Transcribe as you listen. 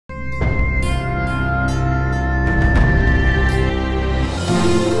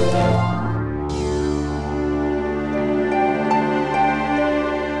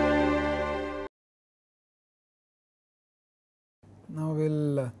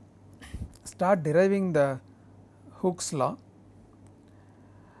start deriving the Hooke's law.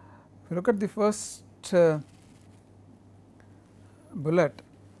 If you look at the first bullet,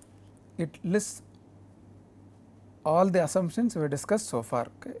 it lists all the assumptions we have discussed so far.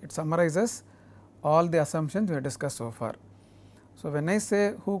 Okay. It summarizes all the assumptions we have discussed so far. So, when I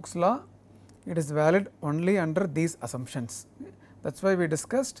say Hooke's law, it is valid only under these assumptions. That is why we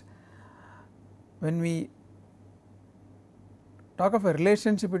discussed, when we talk of a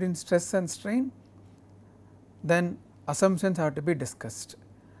relationship between stress and strain, then assumptions have to be discussed.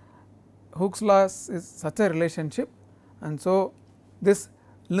 Hooke's law is such a relationship, and so this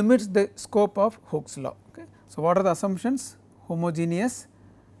limits the scope of Hooke's law. Okay. So, what are the assumptions? Homogeneous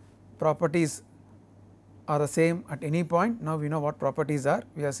properties are the same at any point. Now, we know what properties are.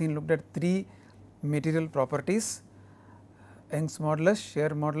 We have looked at 3 material properties: Young's modulus, shear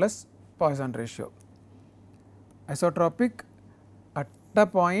modulus, Poisson ratio. Isotropic, at a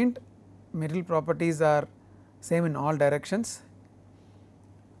point material properties are same in all directions,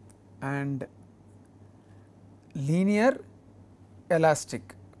 and linear,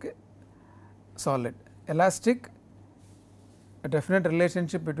 elastic, okay, solid. Elastic, a definite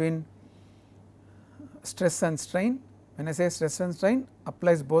relationship between stress and strain. When I say stress and strain,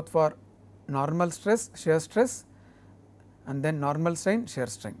 applies both for normal stress, shear stress, and then normal strain, shear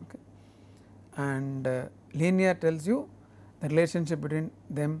strain. Okay. And linear tells you the relationship between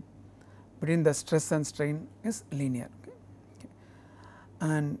them, between the stress and strain is linear. Okay. Okay.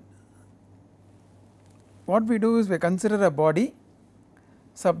 And what we do is we consider a body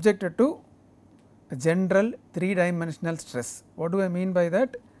subjected to a general 3-dimensional stress. What do I mean by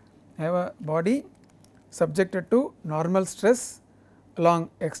that? I have a body subjected to normal stress along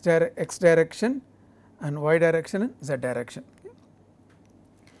x direction and y direction and z direction. Okay.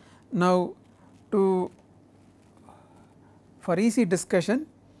 Now, for easy discussion,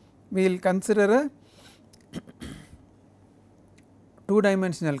 we will consider a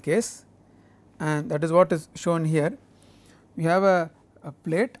 2-dimensional case, and that is what is shown here. We have a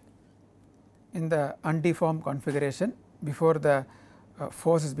plate in the undeformed configuration before the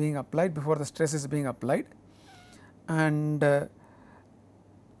force is being applied, before the stress is being applied, and the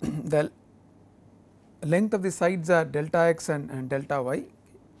length of the sides are delta x and delta y.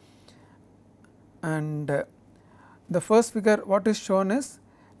 And the first figure, what is shown is,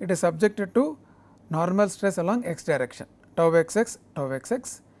 it is subjected to normal stress along x direction, tau xx, tau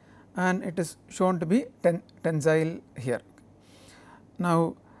xx, and it is shown to be tensile here.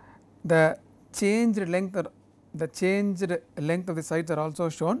 Now, the changed length of the sides are also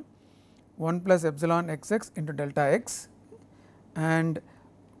shown, 1 plus epsilon xx into delta x, and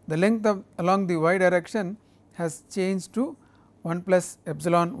the length of along the y direction has changed to 1 plus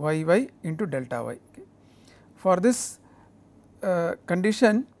epsilon yy into delta y. Okay. For this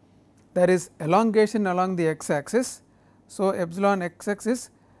condition, there is elongation along the x axis. So, epsilon xx is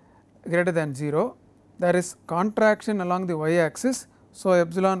greater than 0, there is contraction along the y axis. So,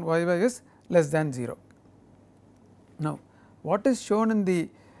 epsilon yy is less than 0. Now, what is shown in the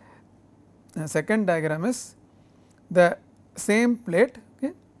second diagram is the same plate,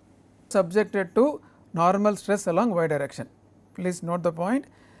 okay, subjected to normal stress along y direction. Please note the point,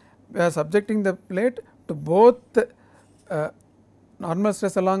 we are subjecting the plate to both normal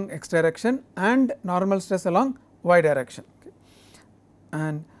stress along x direction and normal stress along y direction. Okay.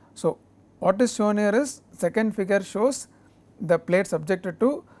 And so, what is shown here is, second figure shows the plate subjected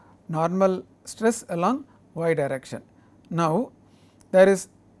to normal stress along y direction. Now, there is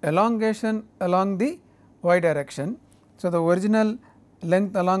elongation along the y direction. So, the original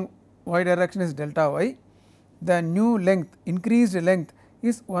length along y direction is delta y, the new length, increased length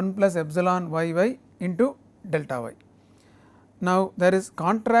is 1 plus epsilon yy into delta y. Now, there is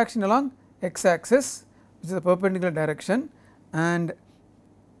contraction along x axis, which is the perpendicular direction, and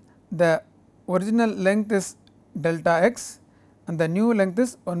the original length is delta x and the new length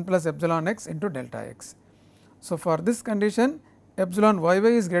is 1 plus epsilon x into delta x. So, for this condition, epsilon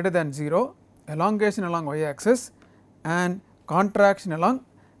yy is greater than 0, elongation along y axis and contraction along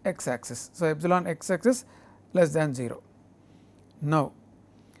x axis. So, epsilon x axis less than 0. Now,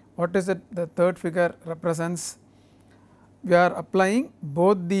 what is it the third figure represents? We are applying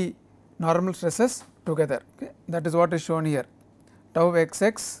both the normal stresses together, okay. That is what is shown here, tau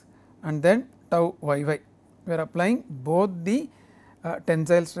xx and then tau yy. We are applying both the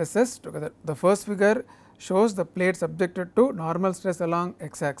tensile stresses together. The first figure shows the plate subjected to normal stress along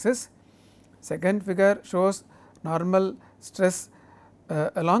x axis, second figure shows normal stress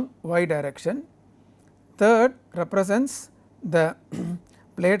along y direction, third represents the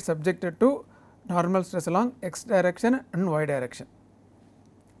plate subjected to normal stress along x direction and y direction.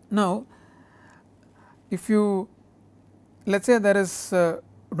 Now, if you let us say there is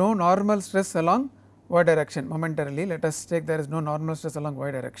no normal stress along y direction momentarily, let us take there is no normal stress along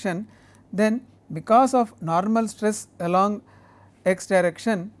y direction, then because of normal stress along x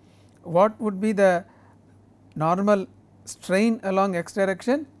direction, what would be the normal strain along x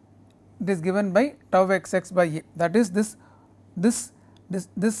direction? It is given by tau xx by e, that is this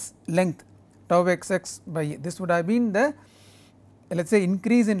length tau xx by e. This would have been the, let us say,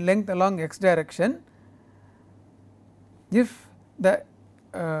 increase in length along x direction if the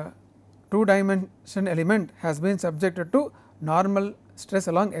 2 dimension element has been subjected to normal stress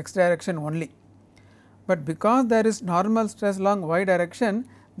along x direction only. But because there is normal stress along y direction,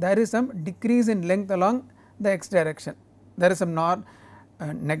 there is some decrease in length along the x direction, there is some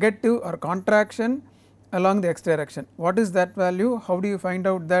negative or contraction along the x direction. What is that value? How do you find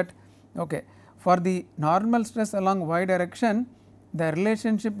out that? Okay. For the normal stress along y direction, the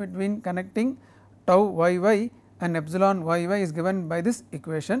relationship between connecting tau yy and epsilon yy is given by this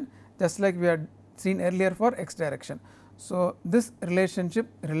equation, just like we had seen earlier for x direction. So, this relationship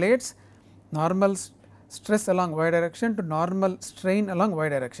relates normal stress along y direction to normal strain along y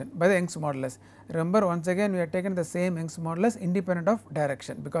direction by the Young's modulus. Remember, once again we have taken the same Young's modulus independent of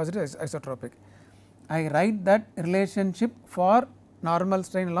direction because it is isotropic. I write that relationship for normal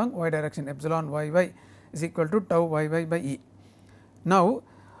strain along y direction, epsilon yy is equal to tau yy by e. Now,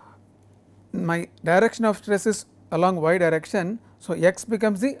 my direction of stress is along y direction, so x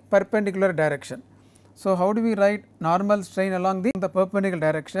becomes the perpendicular direction. So, how do we write normal strain along the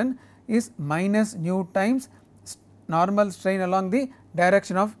perpendicular direction is minus nu times normal strain along the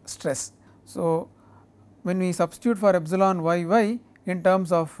direction of stress. So, when we substitute for epsilon yy in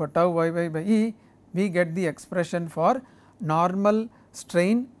terms of tau yy by e, we get the expression for normal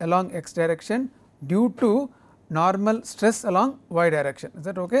strain along x direction due to normal stress along y direction. Is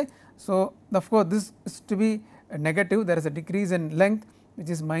that okay? So, of course, this is to be negative, there is a decrease in length which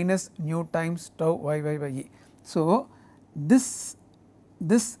is minus nu times tau yy by e. So, this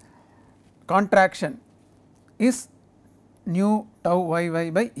contraction is nu tau yy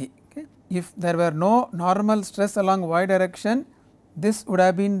by e. Okay. If there were no normal stress along y direction, this would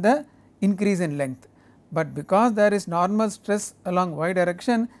have been the increase in length, but because there is normal stress along y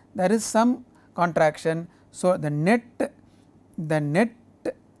direction, there is some contraction. So, the net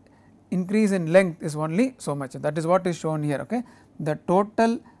increase in length is only so much, that is what is shown here. Okay. The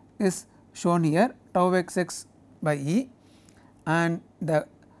total is shown here tau xx by e and the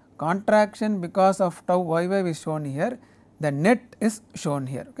contraction because of tau yy is shown here, the net is shown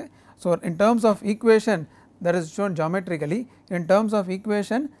here. Okay. So, in terms of equation that is shown geometrically, in terms of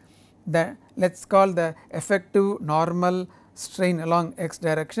equation the let us call the effective normal strain along x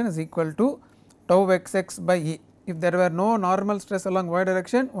direction is equal to tau xx by e. If there were no normal stress along y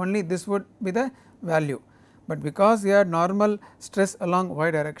direction, only this would be the value, but because we had normal stress along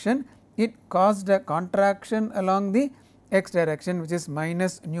y direction, it caused a contraction along the x direction which is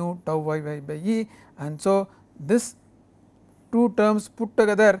minus nu tau yy by e, and so this two terms put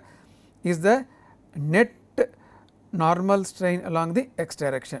together is the net normal strain along the x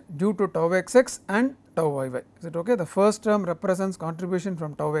direction due to tau xx and tau yy. Is it okay? The first term represents contribution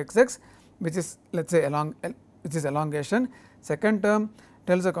from tau xx, which is let us say which is elongation. Second term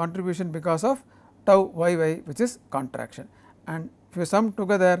tells a contribution because of tau yy, which is contraction, and if you sum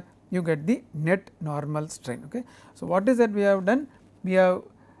together you get the net normal strain. Okay. So, what is that we have done? We have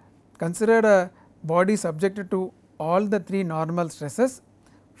considered a body subjected to all the 3 normal stresses.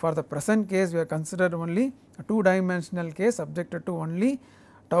 For the present case, we have considered only a 2 dimensional case subjected to only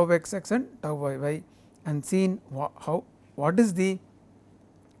tau xx and tau yy, and seen what is the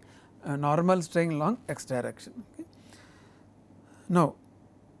normal strain along x direction. Okay. Now,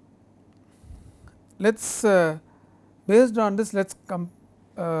 let us based on this let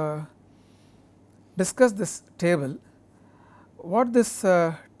us discuss this table. What this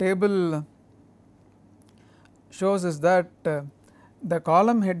table shows is that the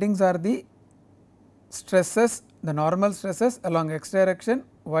column headings are the stresses, the normal stresses along x direction,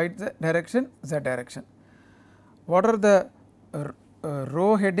 y direction, z direction. What are the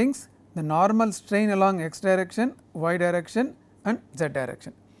row headings? The normal strain along x direction, y direction and z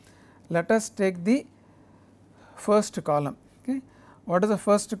direction. Let us take the first column. Okay. What is the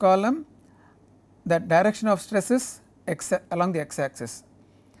first column? The direction of stress is along the x axis,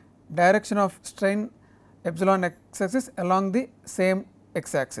 direction of strain epsilon x axis along the same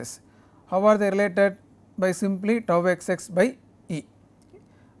x axis. How are they related? By simply tau xx by e.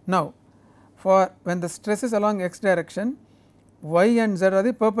 Now, for when the stress is along x direction, y and z are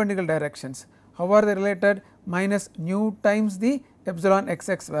the perpendicular directions. How are they related? Minus nu times the epsilon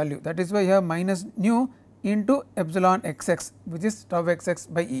xx value, that is why you have minus nu into epsilon xx, which is tau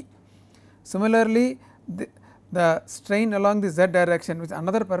xx by E. Similarly, the strain along the z direction, which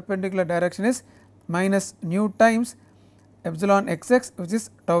another perpendicular direction, is minus nu times epsilon xx, which is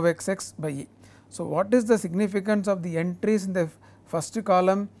tau xx by E. So, what is the significance of the entries in the first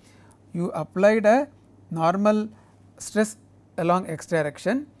column? You applied a normal stress along x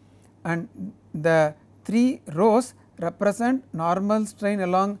direction, and the 3 rows represent normal strain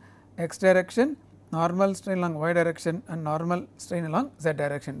along x direction, normal strain along y direction, and normal strain along z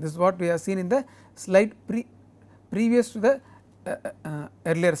direction. This is what we have seen in the slide previous to the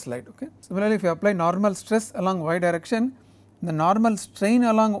earlier slide. Okay. Similarly, if you apply normal stress along y direction, the normal strain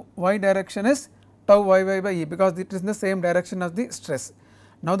along y direction is tau yy by E, because it is in the same direction as the stress.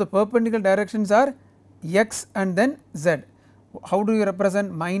 Now, the perpendicular directions are x and then z. How do you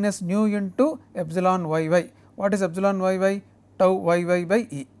represent? Minus nu into epsilon yy. What is epsilon yy? Tau yy by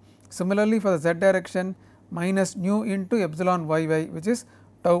E. Similarly, for the z direction, minus nu into epsilon yy, which is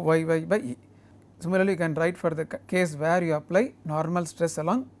tau yy by E. Similarly, you can write for the case where you apply normal stress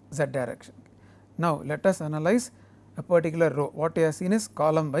along z direction. Now, let us analyze a particular row. What you have seen is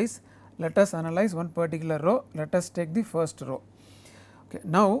column wise. Let us analyze one particular row. Let us take the first row. Okay.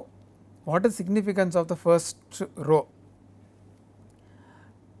 Now, what is significance of the first row?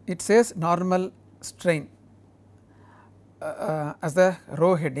 It says normal strain as the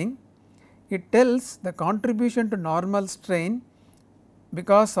row heading. It tells the contribution to normal strain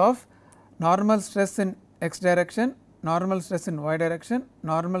because of normal stress in x direction, normal stress in y direction,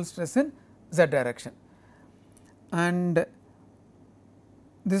 normal stress in z direction. And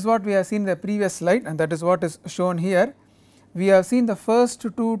this is what we have seen in the previous slide, and that is what is shown here. We have seen the first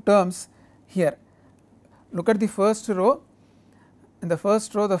 2 terms here. Look at the first row. In the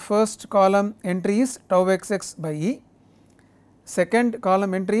first row, the first column entry is tau xx by E, second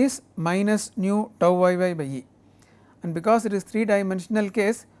column entry is minus nu tau yy by E, and because it is 3 dimensional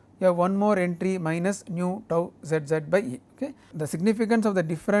case, you have one more entry minus nu tau zz by E. Okay. The significance of the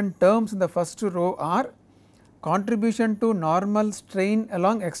different terms in the first row are contribution to normal strain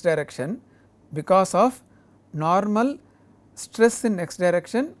along x direction because of normal stress in x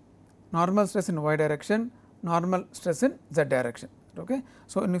direction, normal stress in y direction, normal stress in z direction. Okay.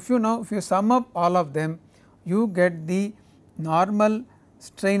 So, if you sum up all of them, you get the normal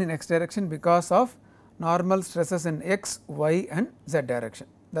strain in x direction because of normal stresses in x, y and z direction.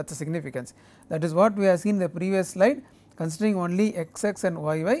 That is the significance. That is what we have seen in the previous slide. Considering only xx and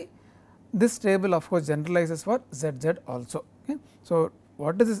yy, this table of course generalizes for zz also. Okay. So,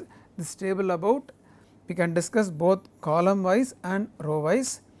 what is this table about? We can discuss both column wise and row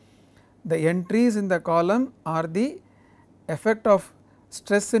wise. The entries in the column are the effect of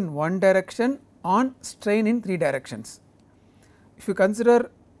stress in one direction on strain in 3 directions. If you consider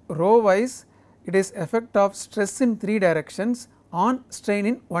row wise, it is effect of stress in 3 directions on strain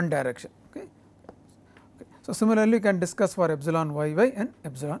in one direction. Okay. So, similarly, you can discuss for epsilon yy and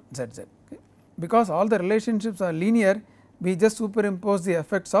epsilon zz. Okay. Because all the relationships are linear, we just superimpose the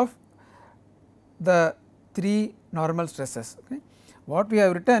effects of the 3 normal stresses. Okay. What we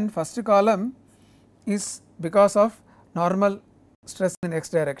have written, first column is because of normal stress in x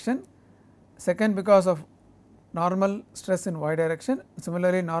direction, second because of normal stress in y direction,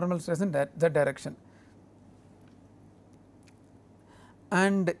 similarly normal stress in z direction,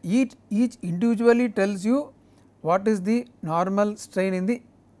 and each individually tells you what is the normal strain in the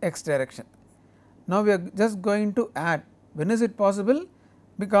x direction. Now, we are just going to add. When is it possible?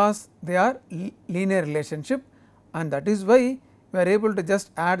 Because they are linear relationship, and that is why we are able to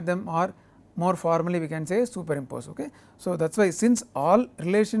just add them, or more formally we can say superimpose. Okay. So, that is why since all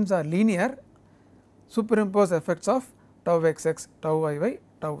relations are linear, superimpose effects of tau xx, tau yy,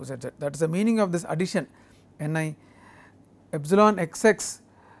 tau zz. That is the meaning of this addition. Ni epsilon xx,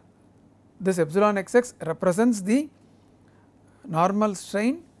 this epsilon xx represents the normal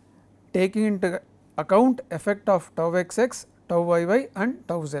strain taking into account effect of tau xx, tau yy and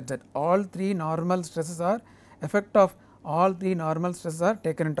tau zz. All 3 normal stresses are effect of all 3 normal stresses are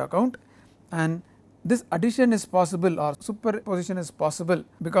taken into account, and this addition is possible or superposition is possible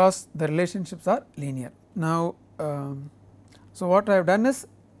because the relationships are linear. Now, so what I have done is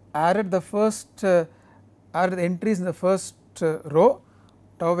added the first added the entries in the first row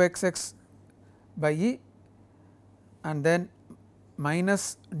tau xx by E, and then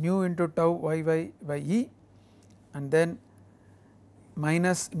minus nu into tau yy by E, and then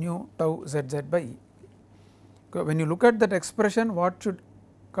minus nu tau zz by E. When you look at that expression, what should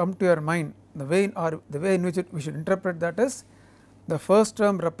come to your mind? The way in which we should interpret that is, the first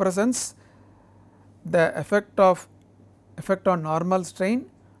term represents the effect on normal strain,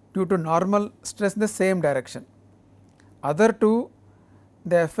 due to normal stress in the same direction. Other two,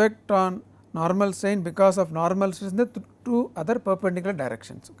 the effect on normal strain because of normal stress in the two other perpendicular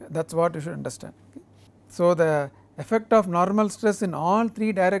directions. Okay. That is what you should understand. Okay. So, the effect of normal stress in all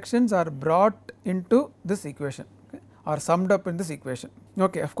three directions are brought into this equation, okay, or summed up in this equation.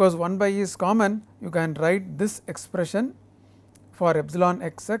 Okay. Of course, 1 by E is common, you can write this expression for epsilon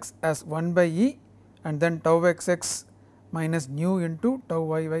xx as 1 by E and then tau xx minus nu into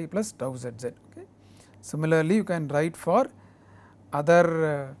tau yy plus tau zz. Okay. Similarly, you can write for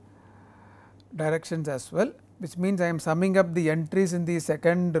other directions as well, which means I am summing up the entries in the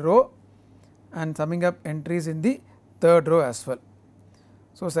second row and summing up entries in the third row as well.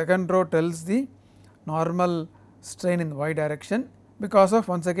 So, second row tells the normal strain in y direction because of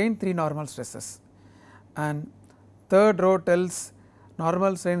once again 3 normal stresses, and third row tells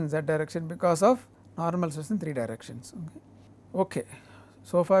normal strain in z direction because of normal stress in 3 directions. Okay.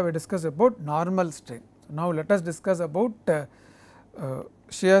 So far we discussed about normal strain. So, now let us discuss about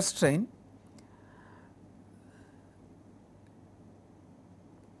shear strain.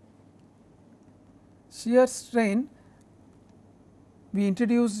 Shear strain, we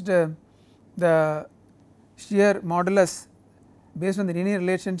introduced the shear modulus based on the linear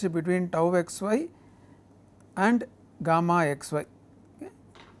relationship between tau xy and gamma xy. Okay.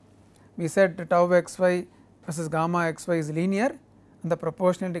 We said tau xy versus gamma xy is linear and the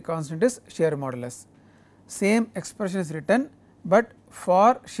proportionality constant is shear modulus. Same expression is written, but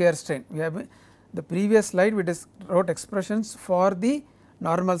for shear strain. We have the previous slide we wrote expressions for the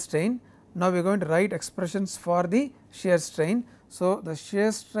normal strain. Now, we are going to write expressions for the shear strain. So, the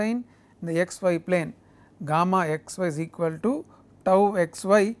shear strain in the xy plane gamma xy is equal to tau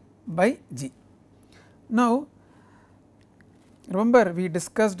xy by g. Now, remember we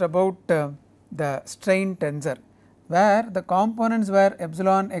discussed about the strain tensor, where the components were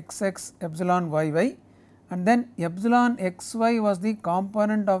epsilon xx, epsilon yy, and then epsilon xy was the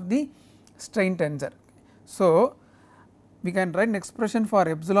component of the strain tensor. So, we can write an expression for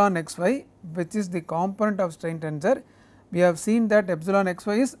epsilon xy, which is the component of strain tensor. We have seen that epsilon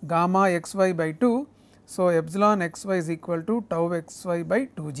xy is gamma xy by 2. So, epsilon xy is equal to tau xy by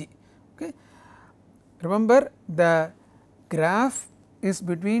 2g. Okay. Remember, the graph is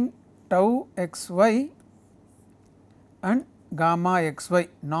between tau xy and gamma xy,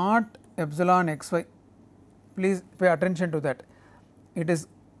 not epsilon xy. Please pay attention to that. It is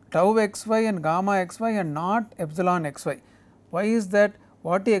tau xy and gamma xy and not epsilon xy. Why is that?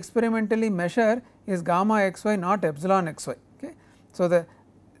 What you experimentally measure is gamma xy, not epsilon xy. Okay. So, the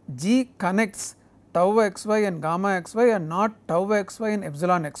G connects tau xy and gamma xy and not tau xy and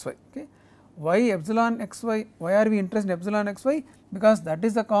epsilon xy. Okay. Why epsilon xy? Why are we interested in epsilon xy? Because that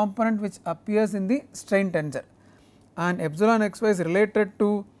is the component which appears in the strain tensor, and epsilon xy is related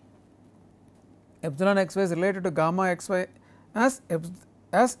to gamma xy as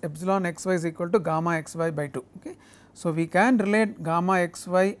epsilon xy is equal to gamma xy by 2. Okay. So, we can relate gamma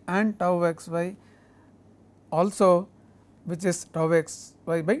xy and tau xy also, which is tau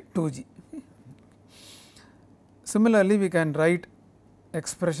xy by 2g. Okay. Similarly, we can write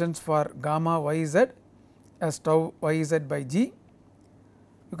expressions for gamma yz as tau yz by g.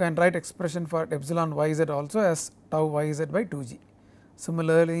 You can write expression for epsilon yz also as tau yz by 2g.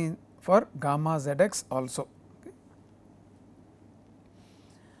 Similarly, for gamma zx also. Okay.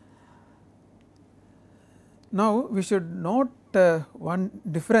 Now, we should note one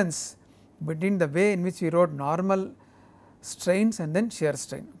difference between the way in which we wrote normal strains and then shear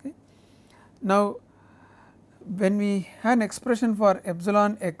strain. Okay. Now, when we had an expression for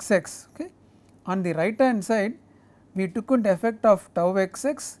epsilon xx, okay, on the right hand side we took into effect of tau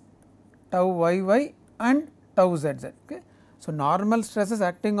xx, tau yy and tau zz. Okay. So, normal stresses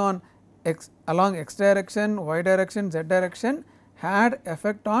acting on along x direction, y direction, z direction had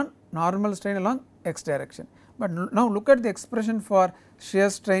effect on normal strain along x direction. But now, look at the expression for shear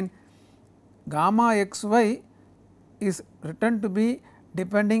strain. Gamma xy is written to be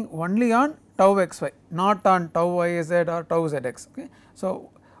depending only on tau xy, not on tau yz or tau zx. Okay.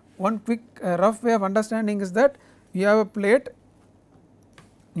 So, one quick rough way of understanding is that you have a plate,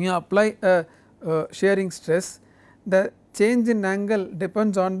 you apply a shearing stress, the change in angle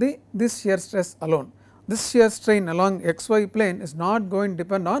depends on this shear stress alone. This shear strain along xy plane is not going to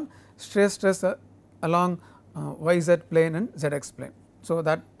depend on shear stress along yz plane and zx plane. So,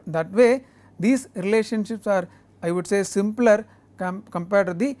 that way these relationships are, I would say, simpler compared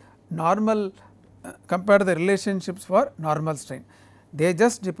to the normal compared to the relationships for normal strain. They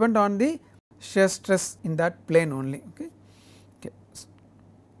just depend on the shear stress in that plane only. Okay. Okay.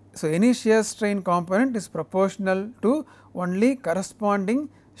 So, any shear strain component is proportional to only corresponding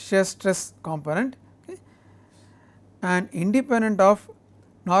shear stress component, okay, and independent of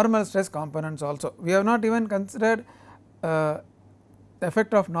normal stress components also. We have not even considered the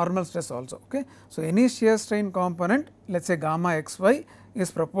effect of normal stress also. Okay. So, any shear strain component, let us say gamma xy,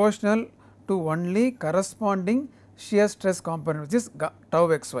 is proportional to only corresponding shear stress component, which is tau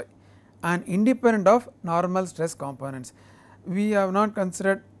xy, and independent of normal stress components. We have not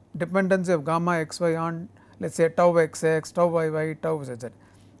considered dependency of gamma xy on, let us say, tau xx, tau yy, tau zz.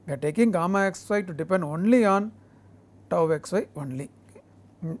 We are taking gamma xy to depend only on tau xy only.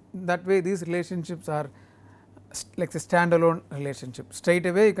 That way these relationships are like a standalone relationship. Straight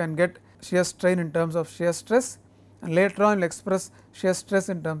away you can get shear strain in terms of shear stress, and later on you will express shear stress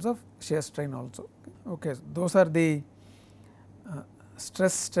in terms of shear strain also. Okay, so those are the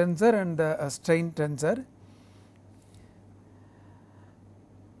stress tensor and the strain tensor.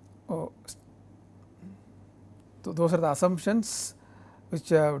 So those are the assumptions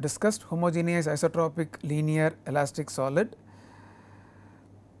which I have discussed: homogeneous, isotropic, linear, elastic solid.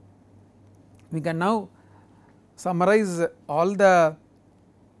 We can now summarize all the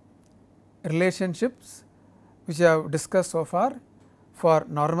relationships which I have discussed so far for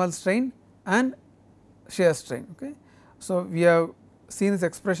normal strain and shear strain. Okay. So, we have seen this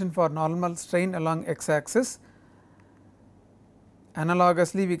expression for normal strain along x axis.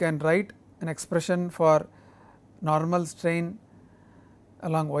 Analogously, we can write an expression for normal strain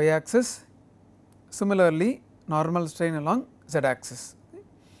along y axis, similarly normal strain along z axis.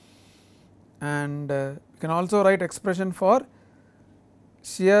 And we can also write expression for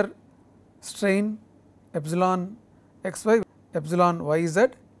shear strain epsilon xy, epsilon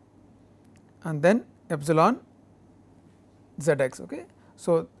yz, and then epsilon zx. Okay.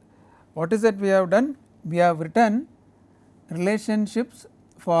 So, what is that we have done? We have written relationships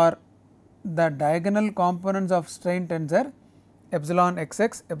for the diagonal components of strain tensor epsilon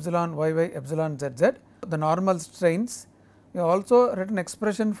xx, epsilon yy, epsilon zz, the normal strains. We have also written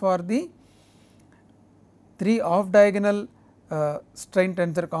expression for the 3 off diagonal strain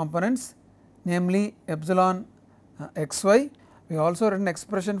tensor components, namely epsilon xy. We have also written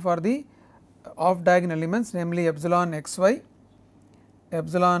expression for the off diagonal elements, namely epsilon xy,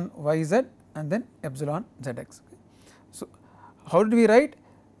 epsilon yz, and then epsilon zx. So, how did we write?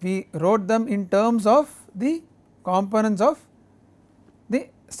 We wrote them in terms of the components of the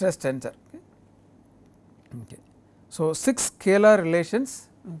stress tensor. Okay. So, 6 scalar relations,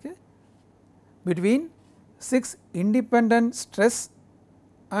 okay, between 6 independent stress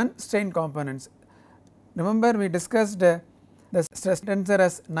and strain components. Remember, we discussed the stress tensor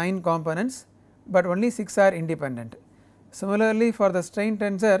as 9 components, but only 6 are independent. Similarly, for the strain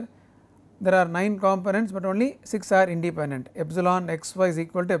tensor, there are 9 components, but only 6 are independent. Epsilon xy is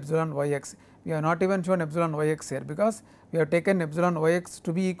equal to epsilon yx. We have not even shown epsilon yx here, because we have taken epsilon yx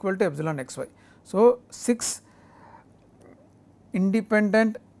to be equal to epsilon xy. So, 6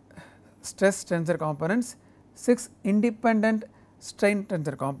 independent stress tensor components, 6 independent strain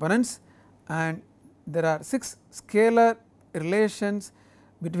tensor components, and there are 6 scalar relations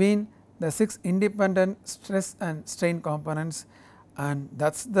between the 6 independent stress and strain components, and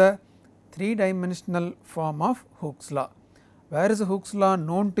that is the 3-dimensional form of Hooke's law. Where is Hooke's law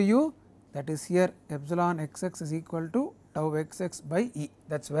known to you? That is here, epsilon xx is equal to tau xx by E.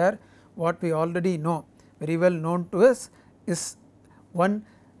 That is where what we already know, very well known to us, is one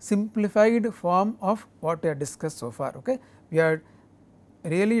simplified form of what we have discussed so far. Okay. We have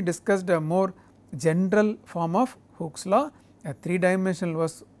really discussed a more general form of Hooke's law, a 3-dimensional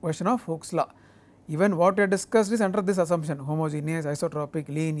version of Hooke's law. Even what we have discussed is under this assumption: homogeneous, isotropic,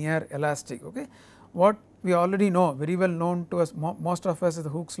 linear, elastic. Okay. What we already know, very well known to us, most of us, is the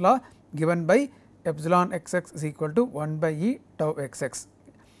Hooke's law given by epsilon xx is equal to 1 by E tau xx.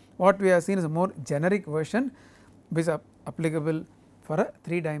 What we have seen is a more generic version which is applicable for a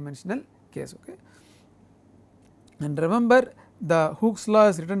 3-dimensional case. Okay. And remember, the Hooke's law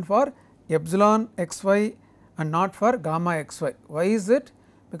is written for epsilon xy and not for gamma xy. Why is it?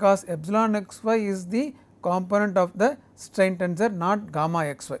 Because epsilon xy is the component of the strain tensor, not gamma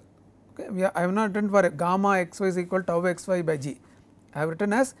xy. Okay. I have not written for gamma xy is equal to tau xy by g. I have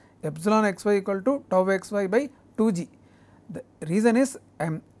written as epsilon xy equal to tau xy by 2g. The reason is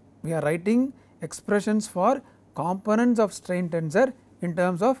we are writing expressions for components of strain tensor in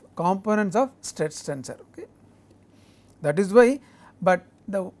terms of components of stress tensor. Okay. That is why, but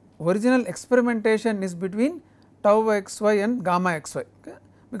the original experimentation is between tau xy and gamma xy, okay,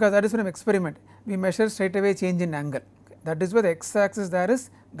 because that is from experiment. We measure straight away change in angle. Okay. That is why the x axis there is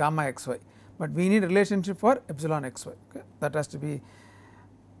gamma xy, but we need relationship for epsilon xy. Okay. That has to be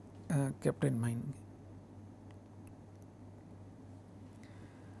kept in mind.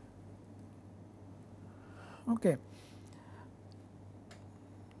 Okay.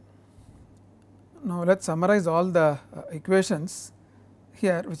 Now, let us summarize all the equations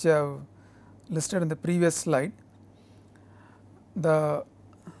here which I have listed in the previous slide. The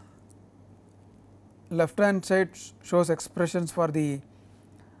left hand side shows expressions for the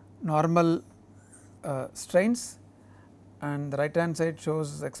normal strains, and the right hand side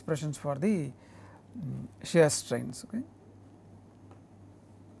shows expressions for the shear strains. Okay.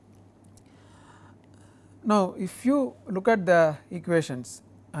 Now, if you look at the equations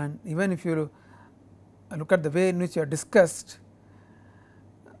and even if you look at the way in which you are discussed,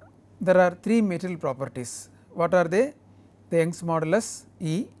 there are three material properties. What are they? The Young's modulus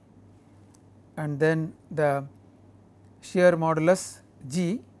E, and then the shear modulus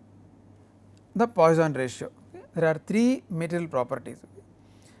G, the Poisson ratio. Okay. There are three material properties, okay,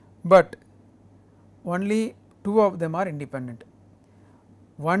 but only two of them are independent.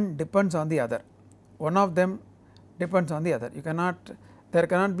 One depends on the other. One of them depends on the other. There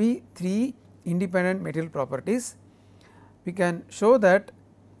cannot be three independent material properties. We can show that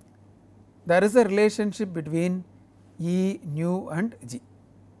there is a relationship between E, nu and G,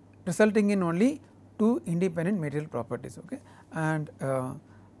 resulting in only two independent material properties. Okay. And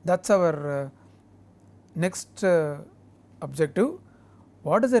that is our next objective.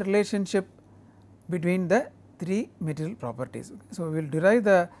 What is the relationship between the three material properties? Okay. So, we will derive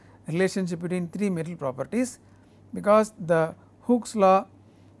the relationship between three material properties, because the Hooke's law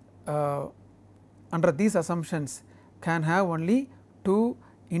under these assumptions can have only two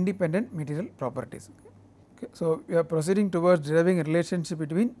independent material properties. Okay. So, we are proceeding towards deriving a relationship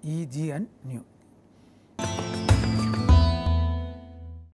between E, G and nu.